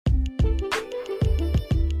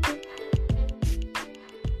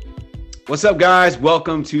What's up, guys?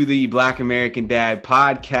 Welcome to the Black American Dad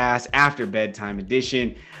podcast after bedtime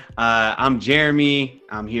edition. I'm Jeremy.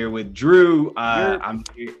 I'm here with Drew. I'm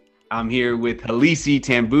here with Halisi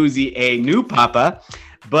Tambuzi, a new papa,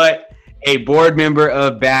 but a board member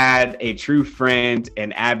of BAD, a true friend,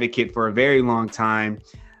 an advocate for a very long time.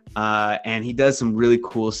 And he does some really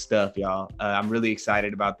cool stuff, y'all. I'm really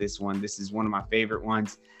excited about this one. This is one of my favorite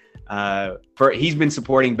ones. He's been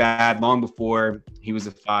supporting BAD long before he was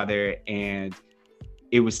a father, and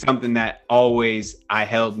it was something that always I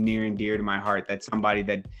held near and dear to my heart. That somebody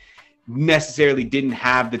that necessarily didn't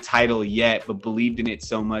have the title yet, but believed in it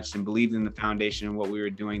so much and believed in the foundation and what we were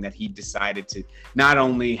doing that he decided to not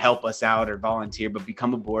only help us out or volunteer, but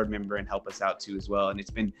become a board member and help us out too as well. And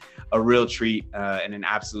it's been a real treat and an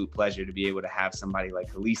absolute pleasure to be able to have somebody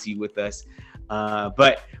like Halisi with us.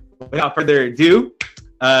 But without further ado,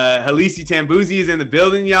 Halisi Tambuzi is in the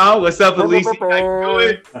building, y'all. What's up, Halisi? How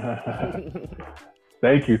you doing?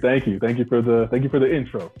 Thank you for the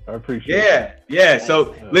intro. I appreciate it. Yeah.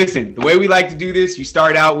 So listen, the way we like to do this, you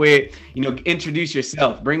start out with, introduce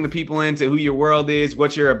yourself, bring the people into who your world is,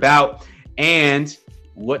 what you're about, and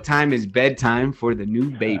what time is bedtime for the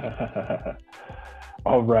new baby.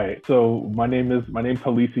 All right. So my name's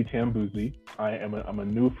Halisi Tambuzi. I'm a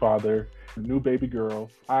new father, new baby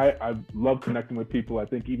girl. I love connecting with people. I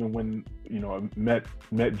think even when I met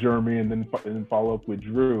Jeremy and then follow up with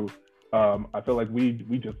Drew. I feel like we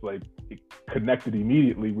just like connected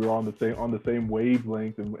immediately. We were on the same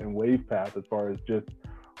wavelength and wave path as far as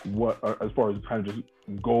kind of just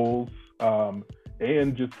goals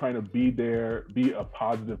and just trying to be a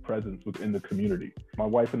positive presence within the community. My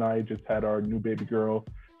wife and I just had our new baby girl.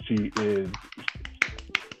 She is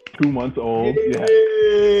 2 months old.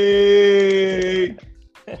 Yay!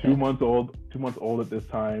 Yeah. 2 months old. 2 months old at this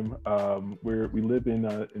time. We live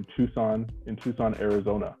in Tucson,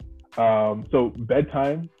 Arizona. So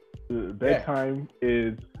bedtime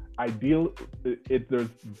is ideal. There's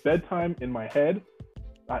bedtime in my head,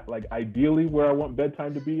 like ideally where I want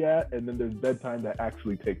bedtime to be at, and then there's bedtime that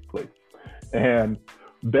actually takes place. And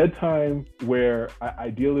bedtime where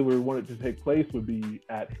ideally where we want it to take place would be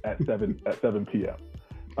at 7 p.m.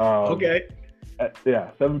 Okay.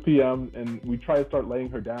 7 p.m. and we try to start laying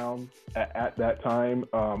her down at that time.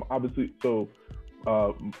 Obviously, so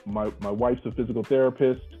my wife's a physical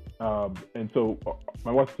therapist. And so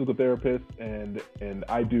my wife's a physical therapist, and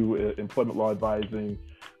I do employment law advising,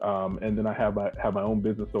 and then I have my own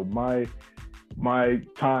business. So my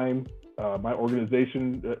time, my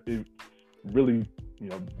organization, is really,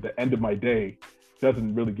 the end of my day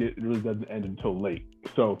doesn't end until late.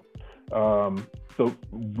 So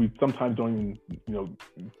we sometimes don't even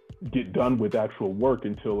get done with actual work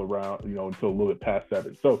until around until a little bit past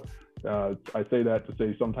 7. So. I say that to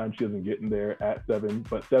say sometimes she doesn't get in there at 7,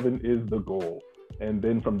 but 7 is the goal. And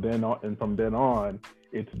then from then on,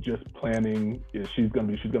 it's just planning. She's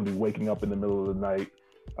gonna be waking up in the middle of the night,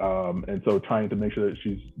 and so trying to make sure that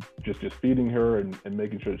she's just feeding her and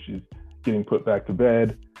making sure that she's getting put back to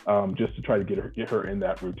bed, just to try to get her in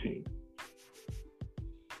that routine.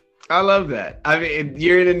 I love that. I mean,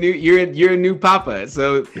 you're a new papa.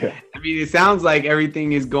 So, yeah. I mean, it sounds like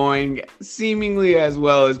everything is going seemingly as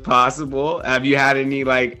well as possible. Have you had any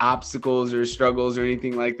like obstacles or struggles or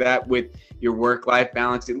anything like that with your work-life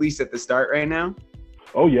balance, at least at the start right now?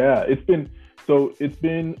 Oh yeah, I will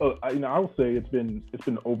say it's been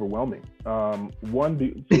overwhelming. My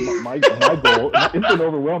goal, it's been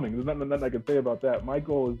overwhelming. There's nothing I can say about that. My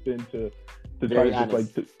goal has been to try to just like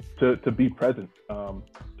to be present,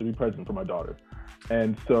 for my daughter,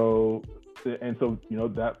 and so so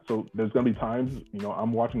there's gonna be times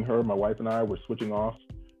I'm watching her. My wife and I we're switching off.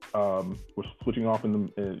 To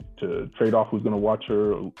trade off who's gonna watch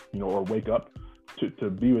her, or wake up to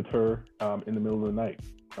be with her in the middle of the night.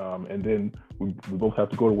 And then we both have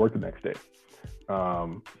to go to work the next day.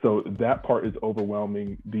 So that part is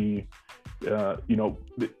overwhelming.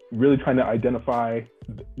 Really trying to identify,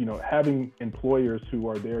 having employers who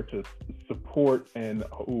are there to support and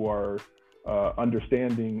who are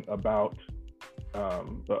understanding about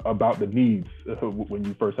the needs when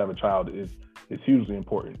you first have a child is hugely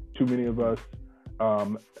important. Too many of us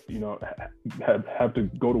have to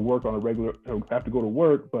go to work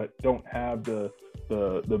but don't have the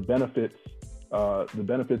benefits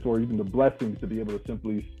or even the blessings to be able to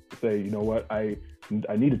simply say, you know what, I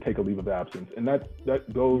need to take a leave of absence. And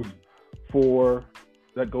that goes for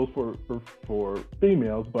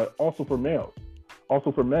females, but also for males,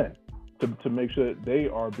 also for men, to make sure that they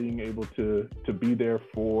are being able to be there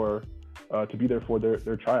for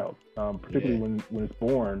their child, particularly when it's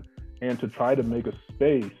born, and to try to make a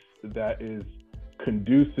space that is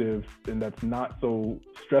conducive and that's not so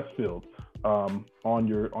stress filled on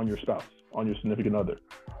your spouse, on your significant other.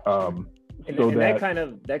 That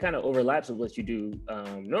kind of overlaps with what you do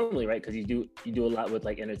normally, right? Because you do a lot with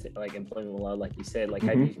like employment law, like you said. Like,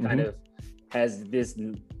 have you kind of, has this,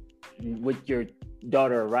 with your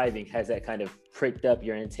daughter arriving, has that kind of pricked up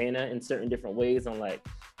your antenna in certain different ways on like,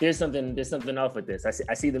 there's something off with this.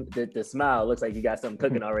 I see the smile. It looks like you got something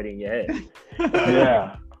cooking already in your head.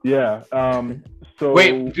 Yeah. So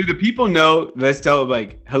wait, do the people know? Let's tell them,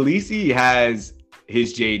 like, Halisi has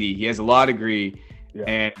his JD. He has a law degree. Yeah.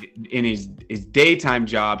 And in his daytime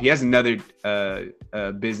job, he has another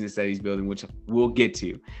business that he's building, which we'll get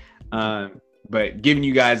to. But giving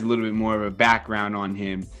you guys a little bit more of a background on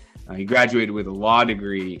him, he graduated with a law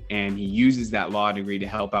degree, and he uses that law degree to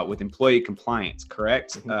help out with employee compliance,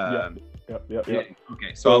 correct? Yeah.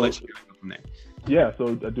 Okay, so I'll let you go from there. Yeah,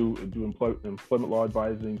 so I do employment law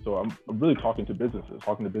advising. So I'm really talking to business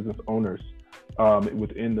owners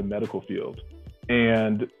within the medical field.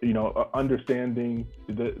 And, understanding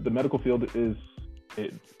the medical field is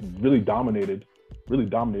really dominated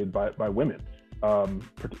by women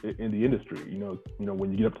in the industry.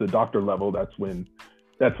 When you get up to the doctor level, that's when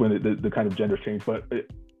the kind of gender change. But it's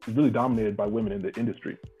really dominated by women in the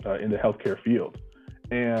industry, in the healthcare field.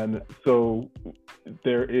 And so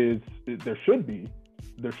there should be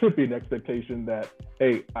an expectation that,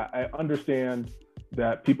 hey, I understand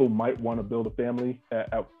that people might want to build a family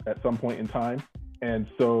at some point in time. And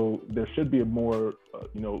so there should be a more,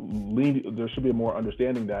 there should be a more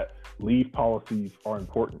understanding that leave policies are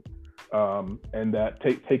important, and that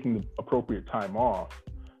taking the appropriate time off,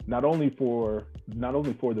 not only for the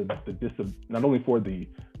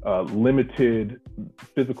limited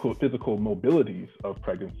physical mobilities of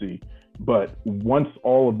pregnancy, but once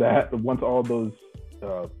all of those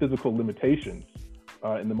physical limitations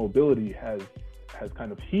and the mobility has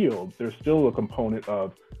kind of healed, there's still a component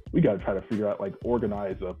of, we got to try to figure out, like,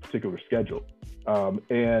 organize a particular schedule.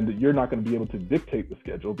 And you're not going to be able to dictate the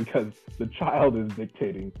schedule because the child is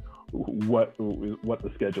dictating what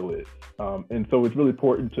the schedule is. And so it's really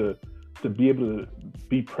important to be able to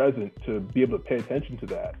be present, to be able to pay attention to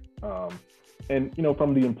that. And,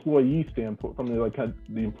 from the employee standpoint, from the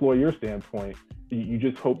employer standpoint, you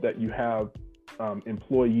just hope that you have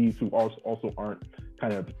employees who also aren't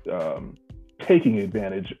kind of taking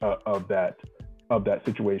advantage of that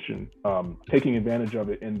situation, taking advantage of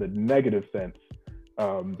it in the negative sense,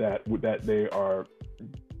 that they are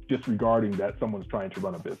disregarding that someone's trying to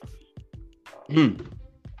run a business.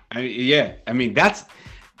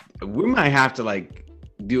 We might have to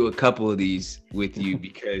do a couple of these with you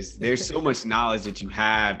because there's so much knowledge that you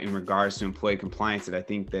have in regards to employee compliance that I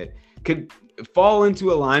think that could fall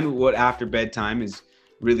into a line with what After Bedtime is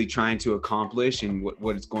really trying to accomplish and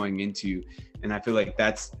what it's going into. And I feel like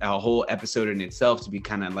that's a whole episode in itself, to be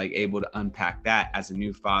kind of able to unpack that as a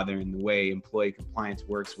new father and the way employee compliance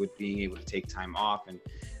works with being able to take time off. And,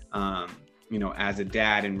 as a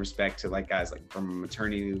dad, in respect to guys, from a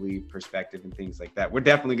maternity leave perspective and things like that. We're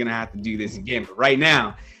definitely going to have to do this again. But right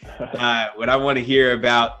now, what I want to hear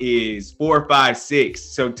about is 456.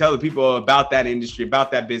 So tell the people about that industry,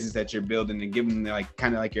 about that business that you're building, and give them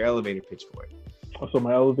your elevator pitch for it. So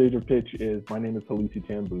my elevator pitch is, my name is Halisi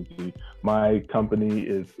Tambuzi. My company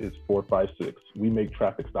is 456. We make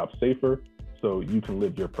traffic stops safer so you can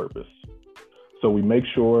live your purpose. So we make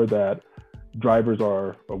sure that drivers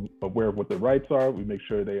are aware of what their rights are. We make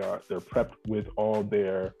sure they're prepped with all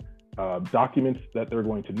their documents that they're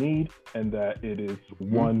going to need, and that it is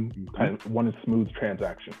one smooth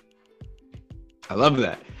transaction. I love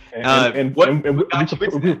that.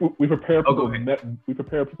 We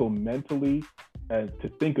prepare people mentally to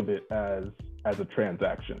think of it as a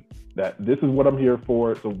transaction. That this is what I'm here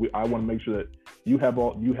for. So I want to make sure that you have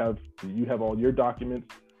all your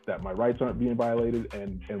documents, that my rights aren't being violated,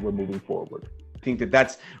 and we're moving forward. I think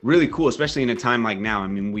that's really cool, especially in a time like now. I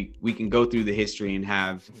mean, we can go through the history and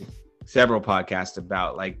have several podcasts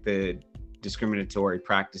about the discriminatory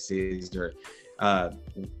practices or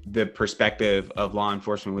the perspective of law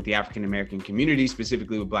enforcement with the African American community,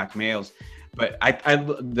 specifically with Black males. But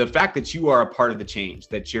the fact that you are a part of the change,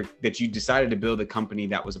 that you decided to build a company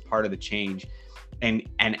that was a part of the change, and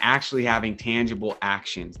actually having tangible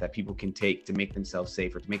actions that people can take to make themselves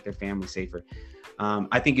safer, to make their family safer,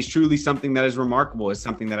 I think is truly something that is remarkable. It's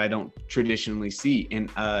something that I don't traditionally see.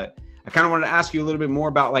 And I kind of wanted to ask you a little bit more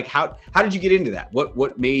about how did you get into that?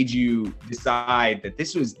 What made you decide that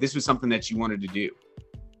this was something that you wanted to do?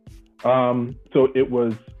 So it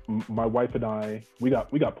was my wife and I. We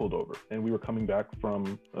got pulled over, and we were coming back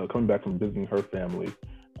from visiting her family.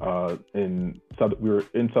 We were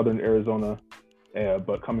in southern Arizona,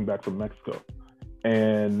 but coming back from Mexico.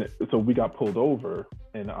 And so we got pulled over,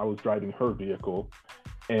 and I was driving her vehicle.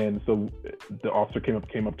 And so the officer came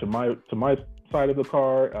up to my side of the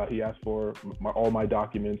car. He asked for all my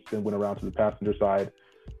documents, then went around to the passenger side,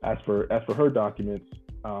 asked for her documents,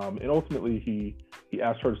 and ultimately he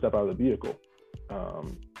asked her to step out of the vehicle.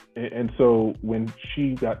 And so when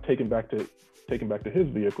she got taken back to his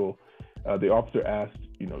vehicle, the officer asked,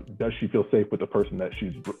 does she feel safe with the person that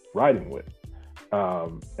she's riding with?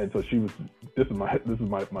 And so this is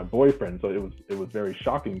my boyfriend. So it was very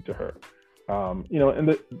shocking to her.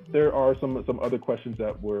 And there are some other questions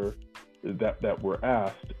that were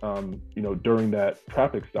asked, during that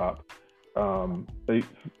traffic stop. They,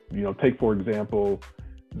 take for example,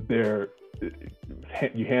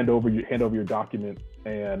 you hand over your documents,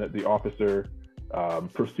 and the officer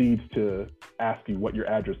proceeds to ask you what your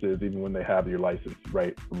address is, even when they have your license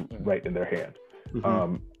right in their hand.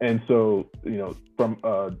 Mm-hmm. And so, from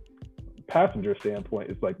a passenger standpoint,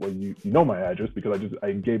 it's like, well, you know my address because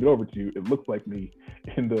I gave it over to you. It looks like me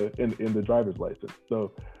in the driver's license.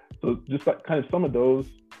 So just like kind of some of those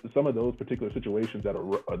particular situations that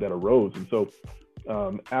arose. And so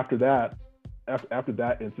after that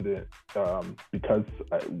incident, because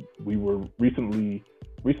we were recently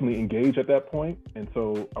engaged at that point, and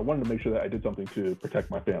so I wanted to make sure that I did something to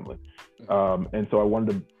protect my family. And so I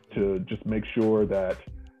wanted to just make sure that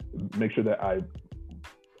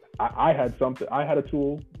I had something. I had a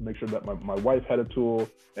tool. Make sure that my wife had a tool,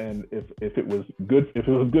 and if it was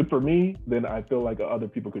good for me, then I feel like other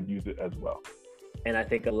people could use it as well. And I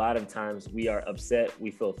think a lot of times we are upset,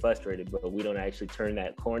 we feel frustrated, but we don't actually turn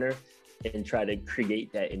that corner and try to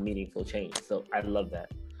create that meaningful change. So I love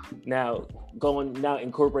that. Now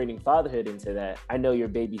incorporating fatherhood into that, I know your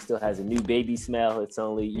baby still has a new baby smell. It's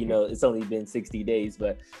only, it's only been 60 days,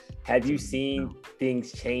 but have you seen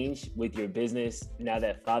things change with your business now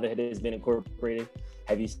that fatherhood has been incorporated?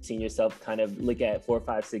 Have you seen yourself kind of look at 4,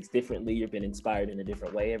 5, 6 differently? You've been inspired in a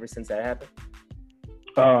different way ever since that happened?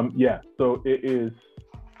 Yeah. So it is.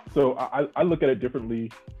 So I look at it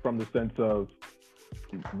differently from the sense of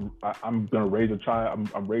I'm going to raise a child.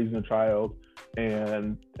 I'm raising a child,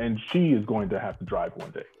 and she is going to have to drive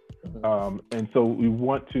one day. And so we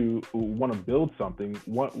want to build something.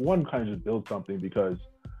 One kind of just build something because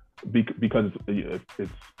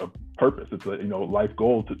it's a purpose. It's a life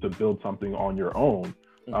goal to build something on your own,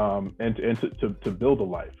 and to build a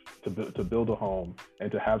life, to build a home,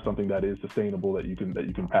 and to have something that is sustainable that you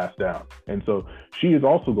can pass down. And so she is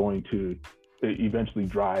also going to eventually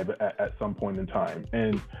drive at some point in time.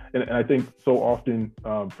 And I think so often,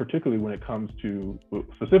 particularly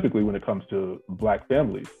specifically when it comes to Black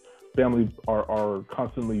families are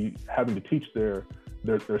constantly having to teach their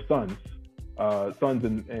sons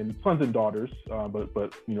and daughters,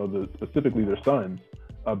 but specifically their sons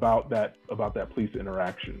about that police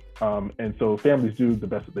interaction. And so families do the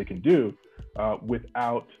best that they can do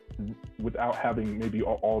without having maybe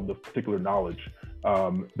all the particular knowledge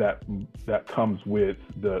that comes with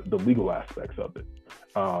the legal aspects of it.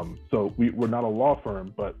 So we're not a law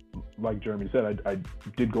firm, but like Jeremy said, I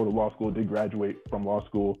did go to law school, did graduate from law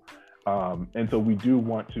school. And so we do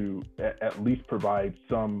want to at least provide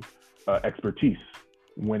some expertise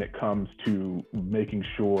when it comes to making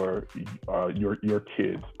sure your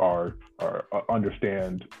kids are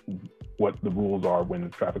understand what the rules are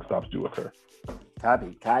when traffic stops do occur.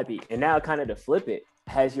 Copy. And now kind of to flip it,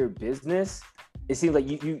 has your business, it seems like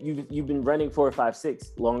you've been running 4, 5,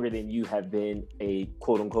 6 longer than you have been a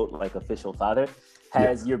quote unquote like official father.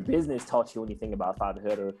 Has your business taught you anything about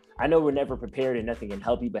fatherhood? Or I know we're never prepared and nothing can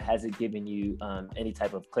help you, but has it given you any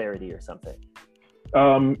type of clarity or something?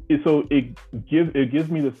 So it gives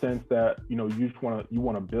me the sense that you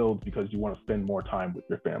want to build because you want to spend more time with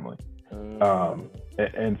your family,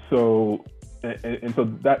 and so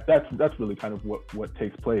that's really kind of what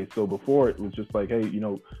takes place. So before it was just like, hey,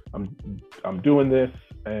 I'm doing this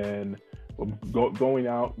and going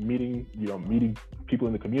out, meeting people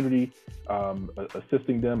in the community,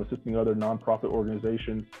 assisting other nonprofit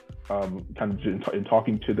organizations, kind of in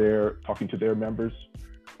talking to their members.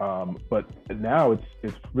 But now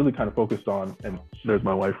it's really kind of focused on, and there's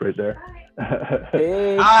my wife right there.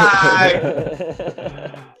 Hey. Hi.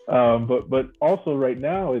 But also right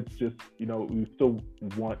now it's just, we still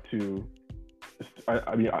want to,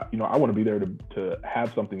 I want to be there to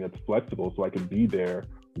have something that's flexible so I can be there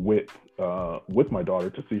with my daughter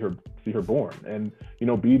to see her born, and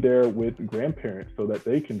be there with grandparents so that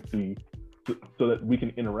they can see, so that we can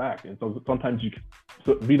interact. And so sometimes you can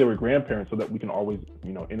be there with grandparents so that we can always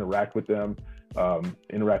interact with them,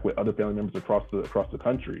 interact with other family members across the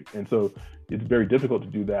country. And so it's very difficult to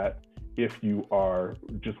do that if you are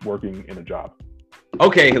just working in a job.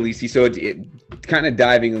 Okay, Halisi. So it kind of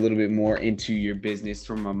diving a little bit more into your business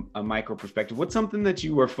from a micro perspective. What's something that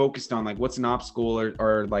you are focused on? Like what's an obstacle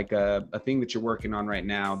or like a thing that you're working on right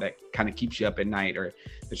now that kind of keeps you up at night or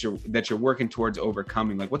that you're working towards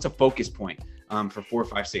overcoming? Like what's a focus point for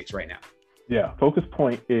 456 right now? Yeah, focus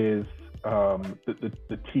point is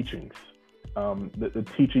the teachings. The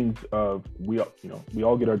teachings of we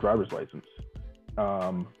all get our driver's license,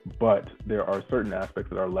 but there are certain aspects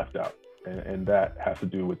that are left out. And that has to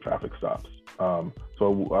do with traffic stops.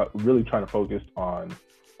 So really trying to focus on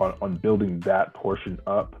building that portion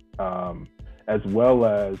up, as well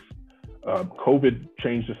as COVID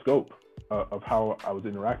changed the scope of how I was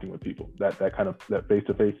interacting with people. That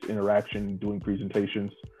face-to-face interaction, doing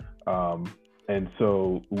presentations, and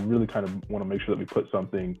so we really kind of want to make sure that we put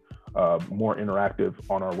something more interactive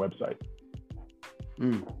on our website.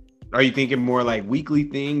 Are you thinking more like weekly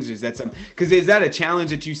things? Is that something? Because is that a challenge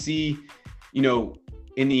that you see,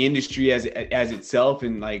 in the industry as itself,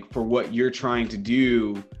 and like for what you're trying to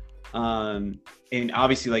do? And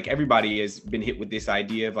obviously, like everybody has been hit with this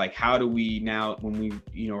idea of like, how do we now, when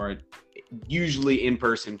we, are usually in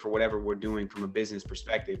person for whatever we're doing from a business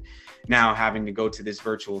perspective, now having to go to this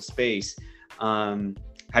virtual space.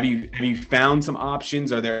 Have you found some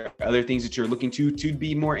options? Are there other things that you're looking to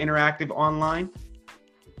be more interactive online?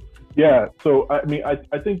 Yeah, so I mean, I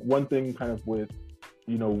think one thing kind of with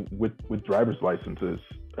driver's licenses,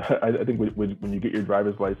 I think when you get your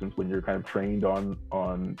driver's license, when you're kind of trained on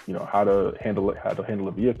how to handle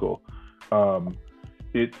a vehicle,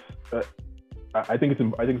 it's I think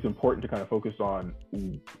it's important to kind of focus on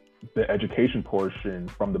the education portion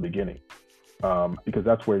from the beginning, because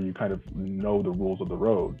that's where you kind of know the rules of the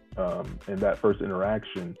road, and that first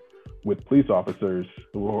interaction with police officers,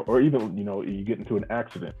 or even you get into an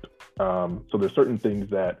accident. So there's certain things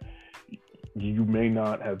that you may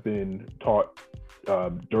not have been taught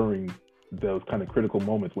during those kind of critical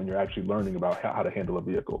moments when you're actually learning about how to handle a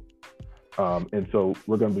vehicle. And so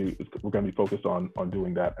we're going to be focused on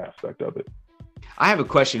doing that aspect of it. I have a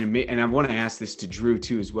question, and I want to ask this to Drew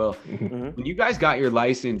too as well. Mm-hmm. When you guys got your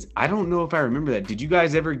license, I don't know if I remember that. Did you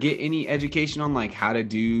guys ever get any education on like how to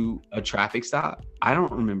do a traffic stop? I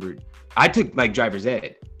don't remember. I took like driver's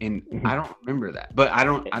ed, and I don't remember that. But I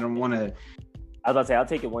don't want to. I was about to say, I'll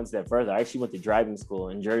take it one step further. I actually went to driving school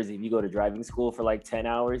in Jersey. If you go to driving school for like 10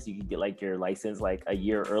 hours, you can get like your license like a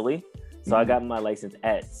year early. So I got my license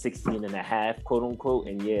at 16 and a half, quote unquote.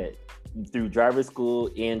 And yeah, through driver's school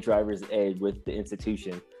and driver's ed with the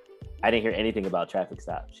institution, I didn't hear anything about traffic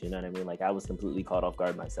stops. You know what I mean? Like I was completely caught off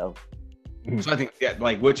guard myself. So I think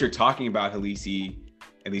like what you're talking about, Halisi,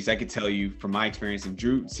 at least I could tell you from my experience, and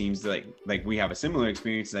Drew seems like we have a similar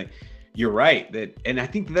experience. Like you're right and I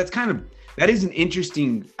think that is an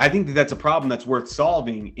interesting. I think that's a problem that's worth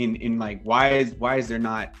solving. In like why is there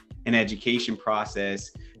not an education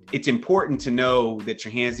process? It's important to know that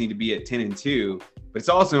your hands need to be at 10 and 2, but it's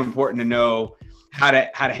also important to know how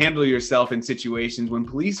to handle yourself in situations when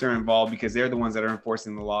police are involved, because they're the ones that are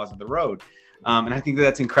enforcing the laws of the road. And I think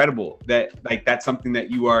that's incredible that like that's something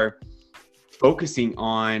that you are focusing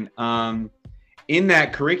on. In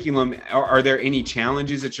that curriculum, are there any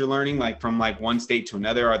challenges that you're learning, like from like one state to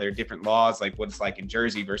another? Are there different laws, like what it's like in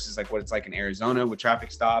Jersey versus like what it's like in Arizona with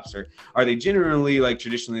traffic stops, or are they generally like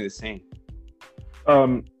traditionally the same?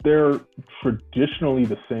 They're traditionally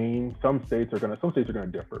the same. Some states are gonna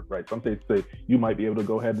differ, right? Some states say you might be able to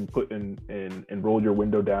go ahead and put in and roll your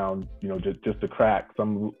window down, just a crack.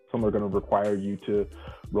 Some are gonna require you to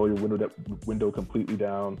roll your window completely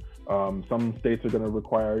down. Some states are gonna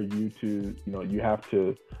require you to, you have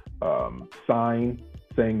to sign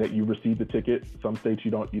saying that you received the ticket. Some states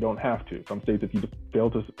you don't have to. Some states, if you fail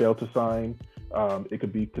to sign, it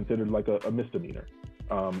could be considered like a misdemeanor.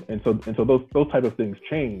 And so those type of things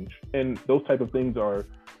change, and those type of things are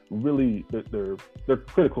really they're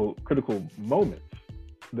critical moments.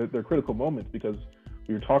 They're critical moments because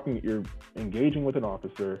you're engaging with an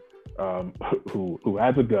officer who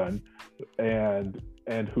has a gun and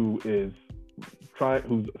who's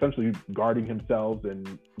essentially guarding themselves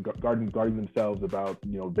about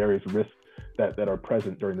various risks that are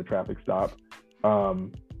present during the traffic stop,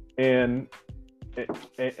 and the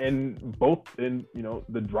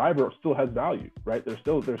driver still has value, right? It's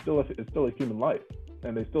still a human life,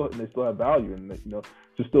 and they still have value, and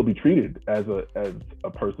to still be treated as a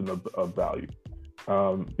person of value,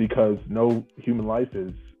 because no human life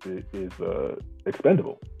is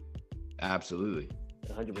expendable. Absolutely.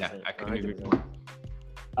 100%. Yeah, I couldn't agree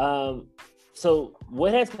more. So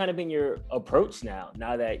what has kind of been your approach now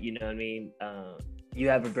that, you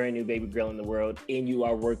have a brand new baby girl in the world, and you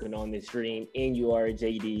are working on this dream, and you are a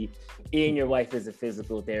JD, and your wife is a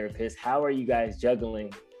physical therapist. How are you guys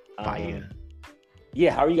juggling? How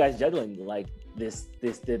are you guys juggling like this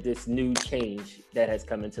new change that has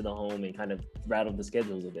come into the home and kind of rattled the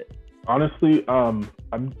schedules a bit? Honestly, I'm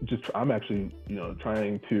actually,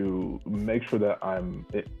 trying to make sure that I'm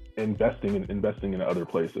investing in other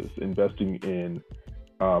places, investing in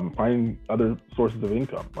finding other sources of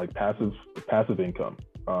income, like passive income.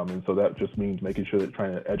 And so that just means making sure that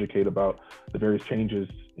trying to educate about the various changes,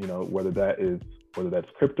 whether that's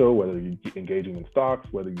crypto, whether you're engaging in stocks,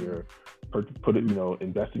 whether you're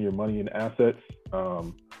investing your money in assets,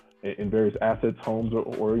 in various assets, homes,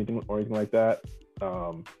 or anything like that.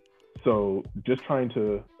 So just trying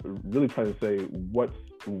to say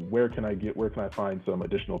where can I find some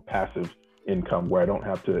additional passive income where I don't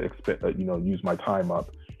have to use my time up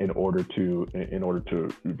in order to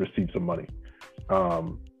receive some money.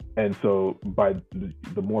 And so by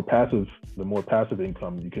the more passive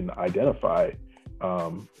income you can identify,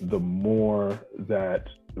 the more that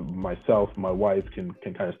myself, my wife can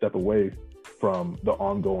kind of step away from that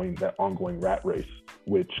ongoing rat race,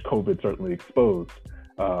 which COVID certainly exposed,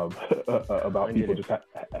 about people just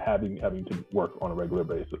having to work on a regular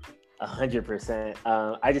basis. 100%.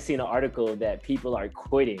 I just seen an article that people are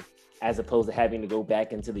quitting as opposed to having to go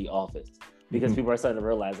back into the office, because people are starting to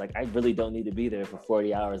realize, like, I really don't need to be there for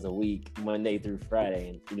 40 hours a week, Monday through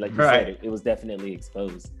Friday. And like you said, it was definitely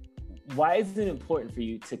exposed. Why is it important for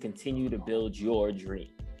you to continue to build your dream?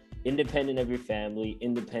 Independent of your family,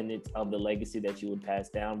 independent of the legacy that you would pass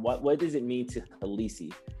down. What does it mean to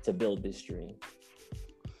Halisi to build this dream?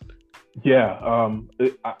 Yeah,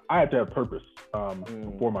 I have to have purpose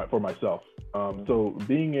for myself. So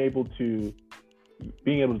being able to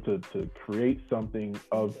create something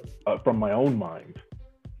from my own mind,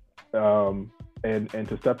 and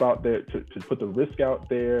to step out there, to put the risk out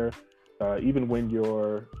there, even when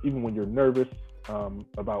you're nervous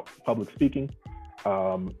about public speaking,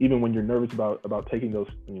 even when you're nervous about taking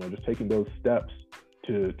those steps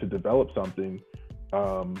to develop something,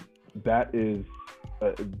 that is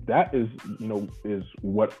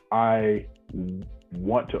what I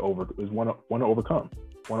want to overcome,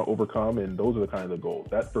 and those are the kind of the goals.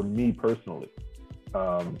 That's for me personally,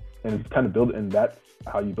 and it's kind of and that's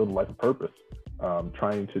how you build a life of purpose.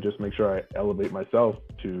 Trying to just make sure I elevate myself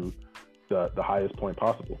to the highest point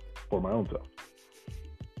possible for my own self.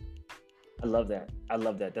 I love that.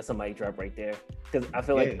 That's a mic drop right there, because I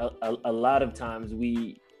feel like a lot of times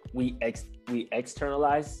we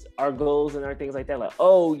externalize our goals and our things like that, like,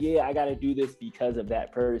 oh yeah, I got to do this because of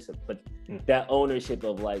that person, but that ownership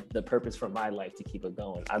of like the purpose for my life to keep it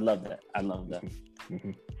going. I love that.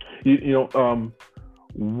 Mm-hmm.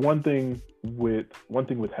 One thing with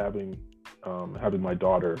having my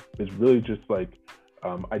daughter is really just like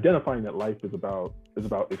identifying that life is about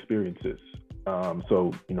experiences.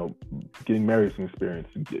 So getting married is an experience,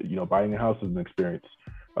 buying a house is an experience,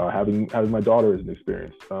 having my daughter is an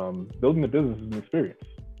experience, building a business is an experience.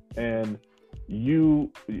 And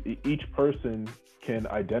each person can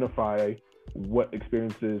identify what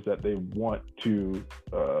experiences that they want to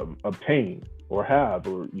obtain or have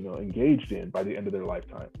or engaged in by the end of their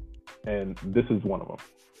lifetime, and this is one of them.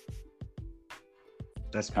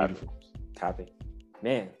 That's beautiful. Copy.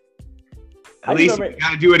 Man, at least you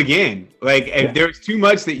gotta do it again. Like, if there's too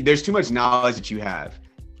much knowledge that you have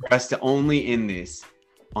for us to only end this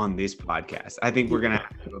on this podcast. I think we're gonna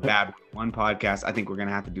have to do a bad one podcast. I think we're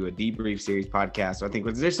gonna have to do a debrief series podcast. So I think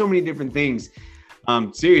there's so many different things,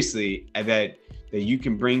 seriously, that you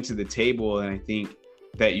can bring to the table, and I think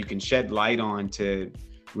that you can shed light on to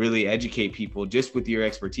really educate people just with your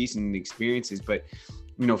expertise and experiences. But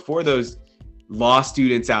for those law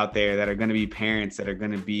students out there that are going to be parents, that are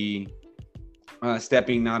going to be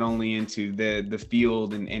stepping not only into the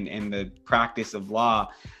field and the practice of law,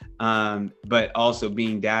 but also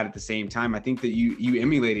being dad at the same time, I think that you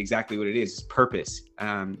emulate exactly what it is purpose,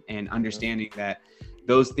 and understanding that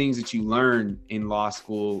those things that you learn in law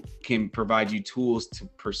school can provide you tools to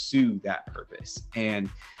pursue that purpose. And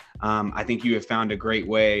I think you have found a great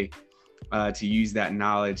way to use that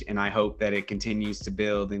knowledge, and I hope that it continues to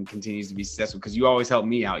build and continues to be successful, because you always help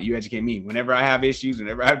me out. You educate me. Whenever I have issues,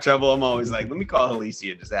 whenever I have trouble, I'm always like, let me call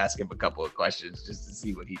Halisi and just ask him a couple of questions just to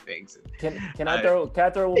see what he thinks. Can I throw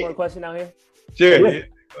one more question out here? Sure. Yeah.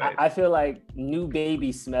 I feel like new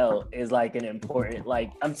baby smell is like an important,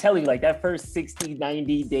 like, I'm telling you, like that first 60,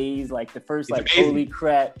 90 days, like the first, like, holy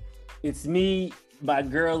crap, it's me, my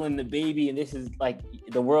girl, and the baby. And this is like,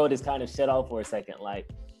 the world is kind of shut off for a second. Like,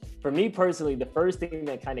 for me personally, the first thing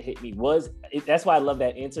that kind of hit me was, that's why I love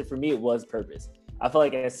that answer. For me, it was purpose. I feel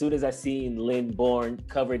like as soon as I seen Lynn born,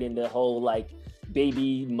 covered in the whole like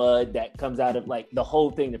baby mud that comes out of like the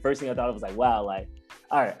whole thing, the first thing I thought of was like, wow, like,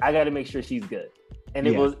 all right, I got to make sure she's good. And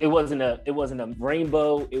it wasn't a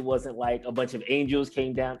rainbow. It wasn't like a bunch of angels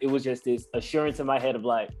came down. It was just this assurance in my head of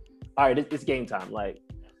like, all right, it's game time. Like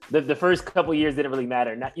the first couple years didn't really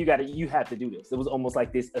matter. Now you have to do this. It was almost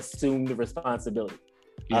like this assumed responsibility.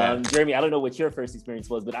 Yeah. Jeremy, I don't know what your first experience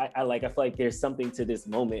was, but I feel like there's something to this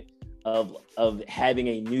moment of having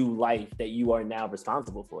a new life that you are now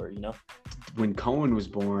responsible for, you know? When Cohen was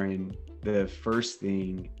born, the first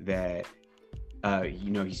thing that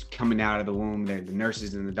he's coming out of the womb. The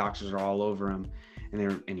nurses and the doctors are all over him,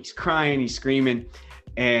 and he's crying, he's screaming,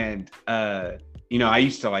 and I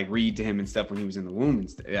used to like read to him and stuff when he was in the womb,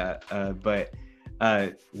 but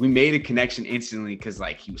we made a connection instantly because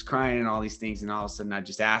like he was crying and all these things, and all of a sudden I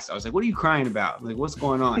just asked, I was like, "What are you crying about? Like, what's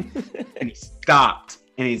going on?" And he stopped,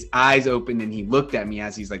 and his eyes opened, and he looked at me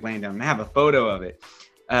as he's like laying down, and I have a photo of it,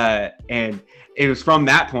 and it was from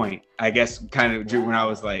that point, I guess, kind of, Drew, when I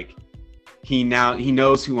was like, he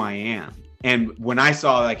knows who I am. And when I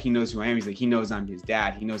saw like he knows who I am, he's like, he knows I'm his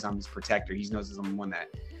dad, he knows I'm his protector, he knows I'm the one that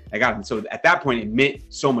I got him. So at that point it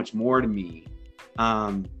meant so much more to me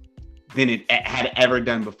than it had ever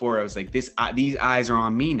done before. I was like, these eyes are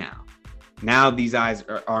on me now these eyes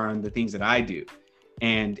are on the things that I do,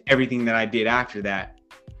 and everything that I did after that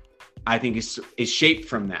I think is shaped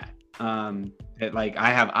from that, that like I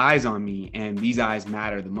have eyes on me, and these eyes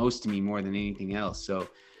matter the most to me more than anything else. So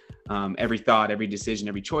every thought, every decision,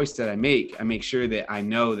 every choice that I make sure that I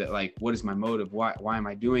know that like, what is my motive? Why am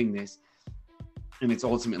I doing this? And it's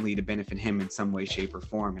ultimately to benefit him in some way, shape, or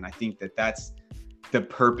form. And I think that that's the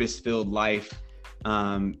purpose-filled life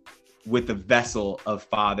with the vessel of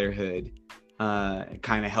fatherhood,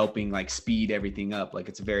 kind of helping like speed everything up. Like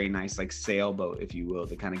it's a very nice like sailboat, if you will,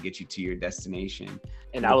 to kind of get you to your destination.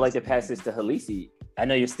 And I would like to pass this to Halisi. I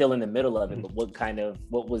know you're still in the middle of it, but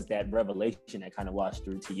what was that revelation that kind of washed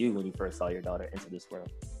through to you when you first saw your daughter enter this world?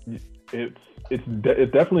 It's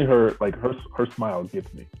definitely her smile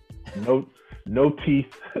gets me. No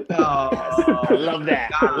teeth. Oh, I love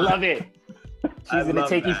that. I love it. She's gonna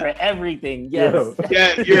take you for everything. Yes.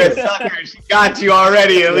 Yeah, you're a sucker. She got you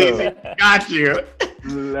already, Elise. Got you.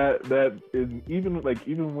 That is even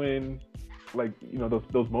when like, you know,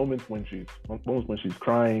 those moments when she's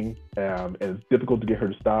crying, and it's difficult to get her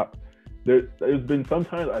to stop. There's been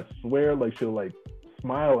sometimes I swear like she'll like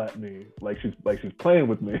smile at me like she's playing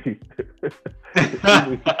with me.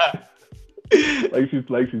 like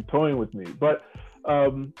she's toying with me. But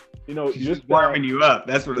she's just warming you up.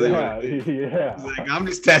 That's what it is. Yeah. Like, I'm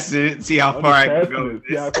just testing it and see how far I can go with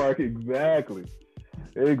this. Yeah,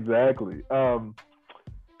 exactly.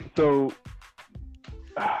 So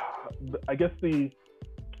I guess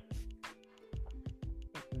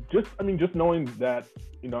just knowing that,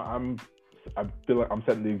 you know, I feel like I'm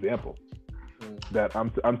setting the example. That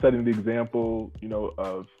I'm setting the example, you know,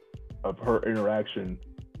 of her interaction,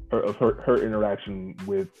 her interaction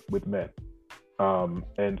with men.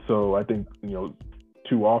 And so I think, you know,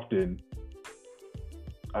 too often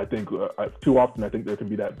I think there can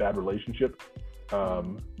be that bad relationship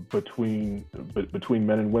between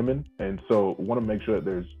men and women, and so I want to make sure that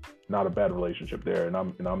there's not a bad relationship there, and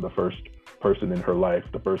I'm the first person in her life,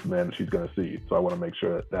 the first man that she's going to see. So I want to make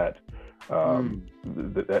sure that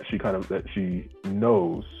that she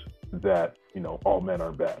knows that, you know, all men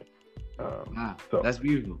are bad. So that's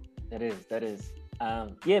beautiful. That is.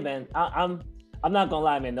 Yeah, man. I'm not gonna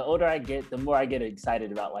lie, man. The older I get, the more I get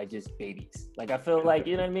excited about like just babies. Like I feel like,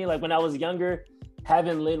 you know what I mean? Like when I was younger,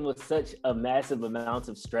 having Lynn was such a massive amount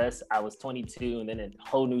of stress. I was 22 and then a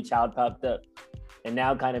whole new child popped up. And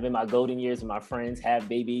now kind of in my golden years when my friends have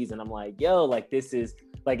babies and I'm like, yo, like this is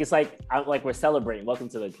like, it's like, we're celebrating. Welcome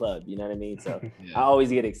to the club. You know what I mean? So yeah. I always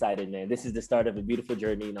get excited, man. This is the start of a beautiful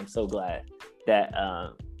journey. And I'm so glad that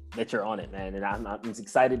you're on it, man. And I'm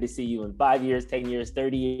excited to see you in 5 years, 10 years,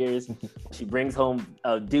 30 years. She brings home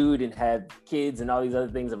a dude and have kids and all these other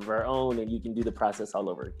things of her own, and you can do the process all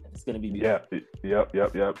over again. It's gonna be beautiful. Yeah,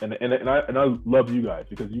 yep. And I love you guys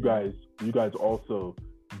because you guys also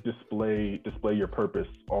display your purpose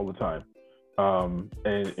all the time.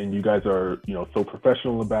 And you guys are, you know, so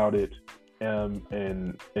professional about it. And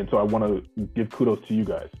so I want to give kudos to you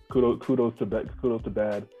guys. Kudos to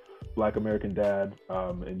Bad Black American Dad,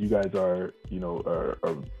 and you guys are, you know, are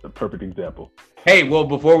a perfect example. Hey, well,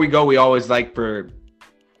 before we go, we always like for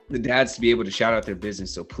the dads to be able to shout out their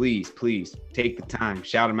business. So please take the time,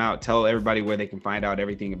 shout them out, tell everybody where they can find out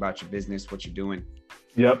everything about your business, what you're doing.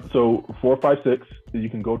 Yep. So 456, you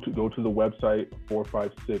can go to the website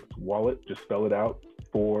 456 Wallet. Just spell it out,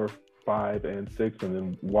 456 5 and 6, and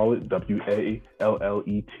then Wallet,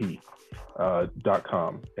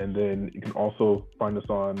 WALLET.com. And then you can also find us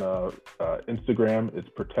on Instagram. It's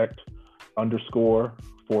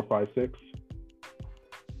protect_456.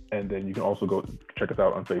 And then you can also go check us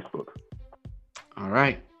out on Facebook. All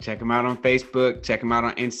right. Check them out on Facebook. Check them out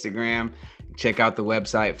on Instagram. Check out the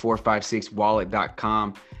website,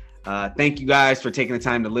 456wallet.com. Thank you guys for taking the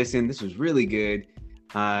time to listen. This was really good.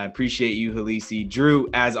 Appreciate you, Halisi. Drew,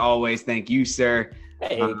 as always, thank you, sir.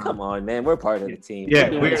 Hey, come on, man. We're part of the team. Yeah,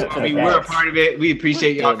 we're a part of it. We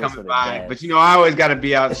appreciate y'all coming by. But, I always got to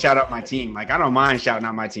be out, shout out my team. Like, I don't mind shouting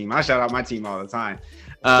out my team. I shout out my team all the time.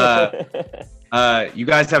 You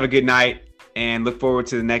guys have a good night and look forward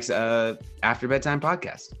to the next After Bedtime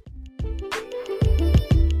podcast.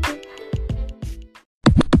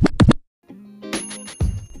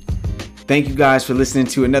 Thank you guys for listening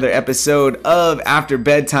to another episode of After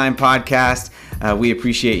Bedtime podcast. We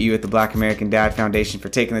appreciate you at the Black American Dad Foundation for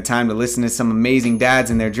taking the time to listen to some amazing dads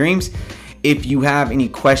and their dreams. If you have any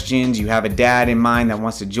questions, you have a dad in mind that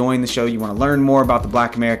wants to join the show, you want to learn more about the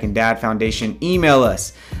Black American Dad Foundation, email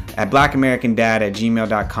us at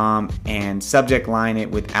blackamericandad@gmail.com and subject line it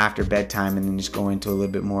with After Bedtime, and then just go into a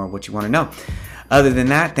little bit more of what you want to know. Other than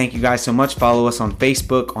that, thank you guys so much. Follow us on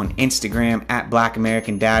Facebook, on Instagram at Black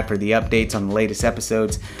American Dad for the updates on the latest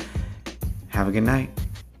episodes. Have a good night.